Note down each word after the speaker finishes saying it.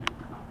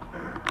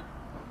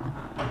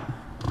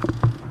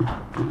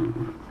David,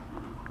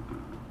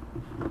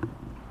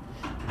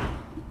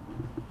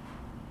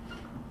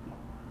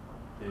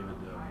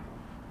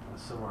 a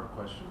similar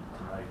question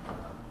tonight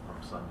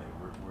from Sunday.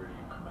 Where do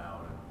you come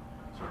out and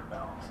sort of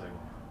balancing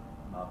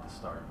not the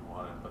start you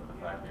wanted, but the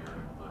fact that you're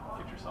able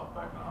to get yourself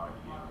back on a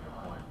hockey game at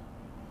a point?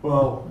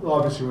 Well,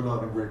 obviously we're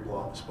not in a great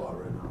spot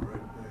right now,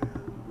 right?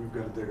 And we've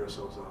got to dig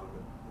ourselves out of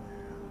it.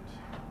 And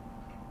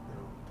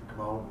to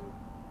come out and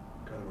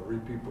kind of a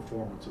repeat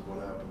performance of what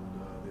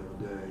happened the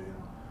other day.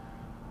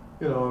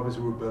 And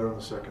obviously we're better in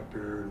the second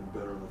period and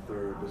better in the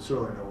third, but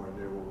certainly nowhere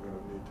near what we're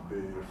going to need to be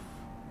if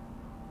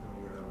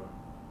we're going to have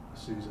a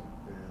season.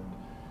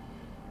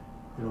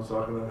 And it's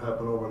not going to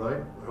happen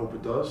overnight. I hope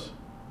it does,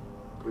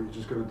 but you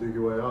just got to dig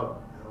your way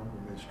out.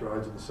 We made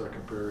strides in the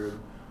second period.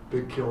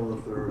 Big kill in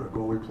the third. Our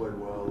goalie played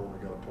well, and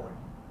we got a point.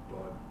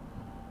 But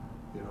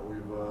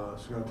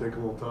it's going to take a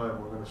little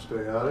time. We're going to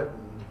stay at it,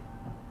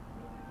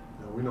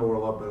 and we know we're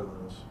a lot better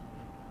than this.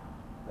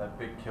 That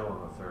big kill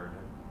in the third.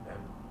 And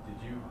did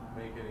you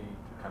make any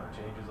kind of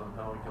changes on the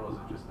penalty kill? Or is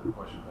it just a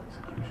question of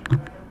execution?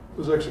 It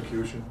was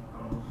execution.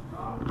 I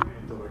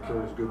thought our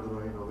kill was good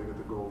tonight. They got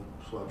the goal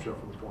slap shot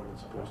from the point.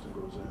 It's supposed to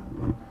goes in,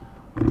 but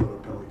I thought our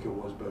penalty kill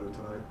was better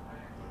tonight.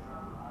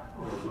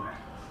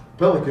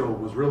 Penalty kill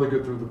was really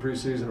good through the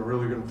preseason and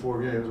really good in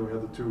 4 games. We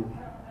had the two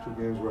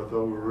games where I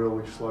thought we were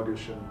really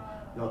sluggish and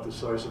not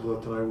decisive.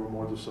 But tonight we were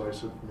more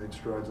decisive, made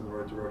strides in the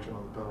right direction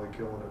on the penalty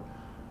kill, and it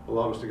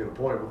allowed us to get a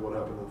point with what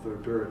happened in the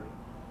third period.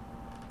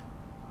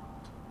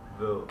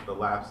 The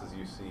lapses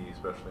you see,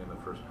 especially in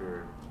the first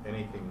period,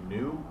 anything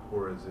new,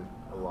 or is it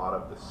a lot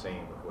of the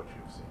same of what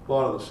you've seen? A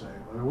lot of the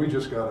same. I mean, we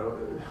just got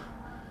to.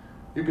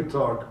 You can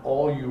talk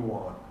all you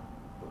want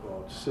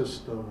about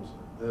systems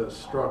and this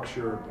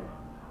structure,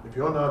 but if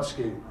you're not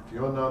skating, if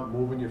you're not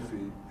moving your feet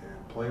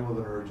and playing with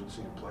an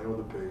urgency and playing with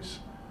a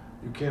pace,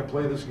 you can't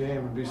play this game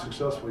and be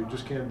successful. You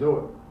just can't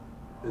do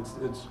it.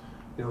 It's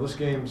this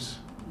game's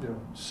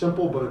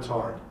simple, but it's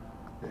hard,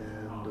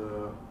 and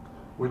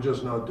we're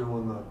just not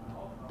doing the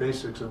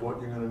basics of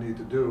what you're going to need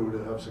to do to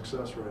have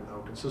success right now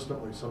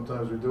consistently.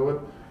 Sometimes we do it,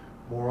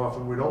 more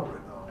often we don't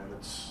right now, and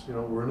it's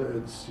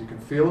you can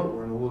feel it.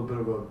 We're in a little bit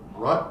of a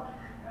rut,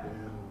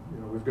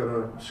 and we've got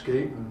to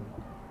skate and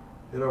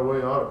hit our way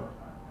out of it.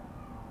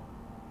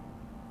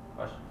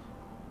 Questions?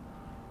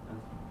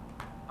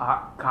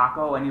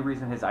 Kakko, any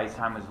reason his ice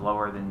time was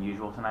lower than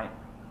usual tonight?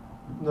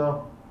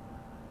 No,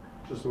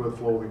 just the way the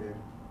flow of the game.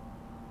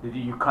 Did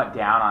you cut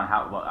down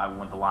on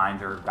what the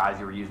lines or guys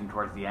you were using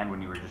towards the end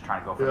when you were just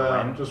trying to go for the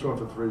win? Yeah, just went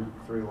for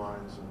three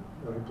lines,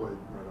 and he played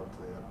right up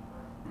to the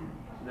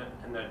end.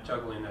 And that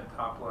juggling that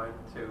top line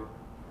too,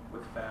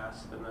 with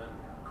Fast and then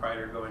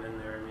Kreider going in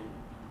there. I mean,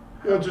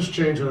 yeah, just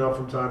changing it up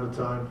from time to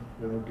time.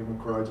 Giving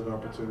Kreider an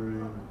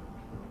opportunity. And,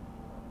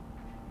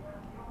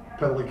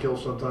 penalty kill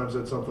sometimes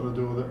had something to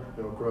do with it.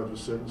 Kreider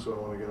was sitting, so I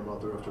want to get him out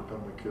there after a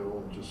penalty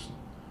kill, and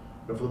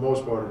for the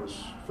most part, it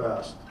was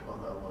Fast on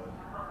that line.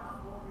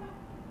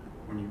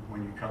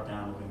 When you cut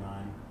down to the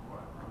 9,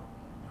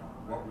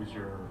 what was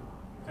your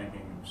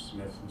thinking of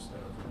Smith instead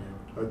of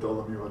Lemieux? I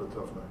told him you had a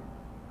tough night.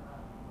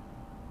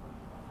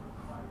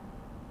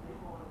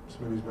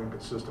 Smitty's been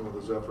consistent with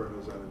his effort and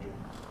his energy.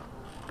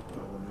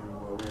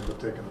 We ended up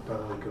taking the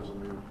penalty because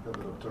Lemieux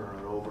ended up turning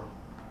it over.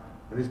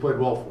 And he's played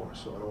well for us,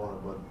 so I don't want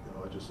to, but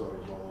I just thought it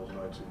was one of those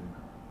nights he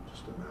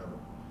just didn't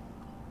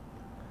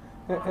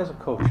have it. As a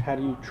coach, how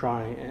do you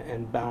try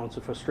and balance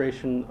the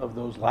frustration of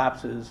those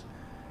lapses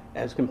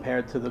as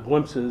compared to the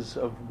glimpses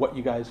of what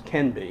you guys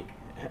can be?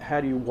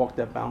 How do you walk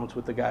that balance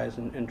with the guys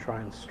and try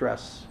and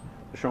stress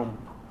to show them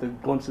the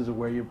glimpses of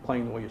where you're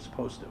playing the way you're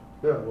supposed to?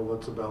 Yeah, well,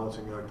 that's a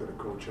balancing act that a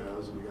coach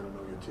has, and you got to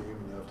know your team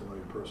and you have to know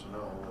your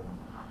personnel.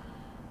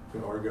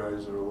 And our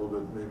guys are a little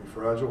bit maybe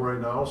fragile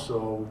right now,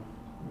 so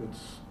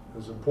it's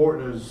as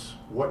important as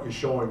what you're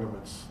showing them.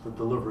 It's the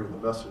delivery of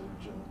the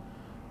message,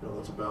 and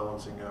that's a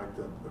balancing act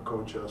that the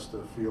coach has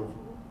to feel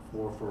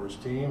for his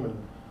team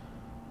and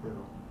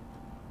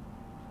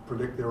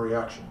predict their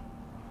reaction.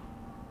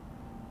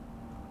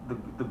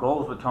 The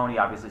goals with Tony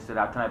obviously stood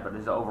out tonight, but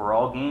his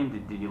overall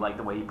game, did you like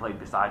the way he played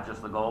besides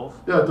just the goals?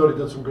 Yeah, I thought he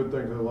did some good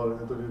things. I thought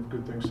he did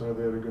good things tonight.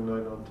 They had a good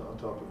night on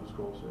top of his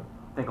goals. Yeah.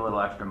 Think a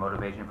little extra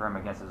motivation for him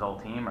against his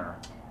old team, or?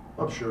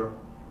 I'm sure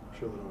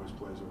that always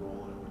plays a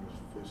role in it when you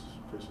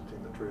face a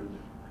team that traded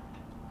you.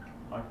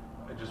 I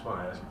just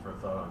want to ask you for a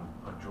thought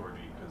on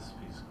Georgie, because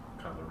he's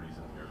kind of the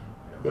reason here.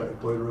 Yeah, he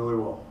played really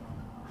well.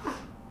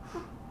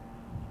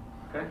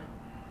 Okay.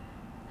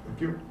 Thank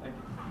you. Thank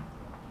you.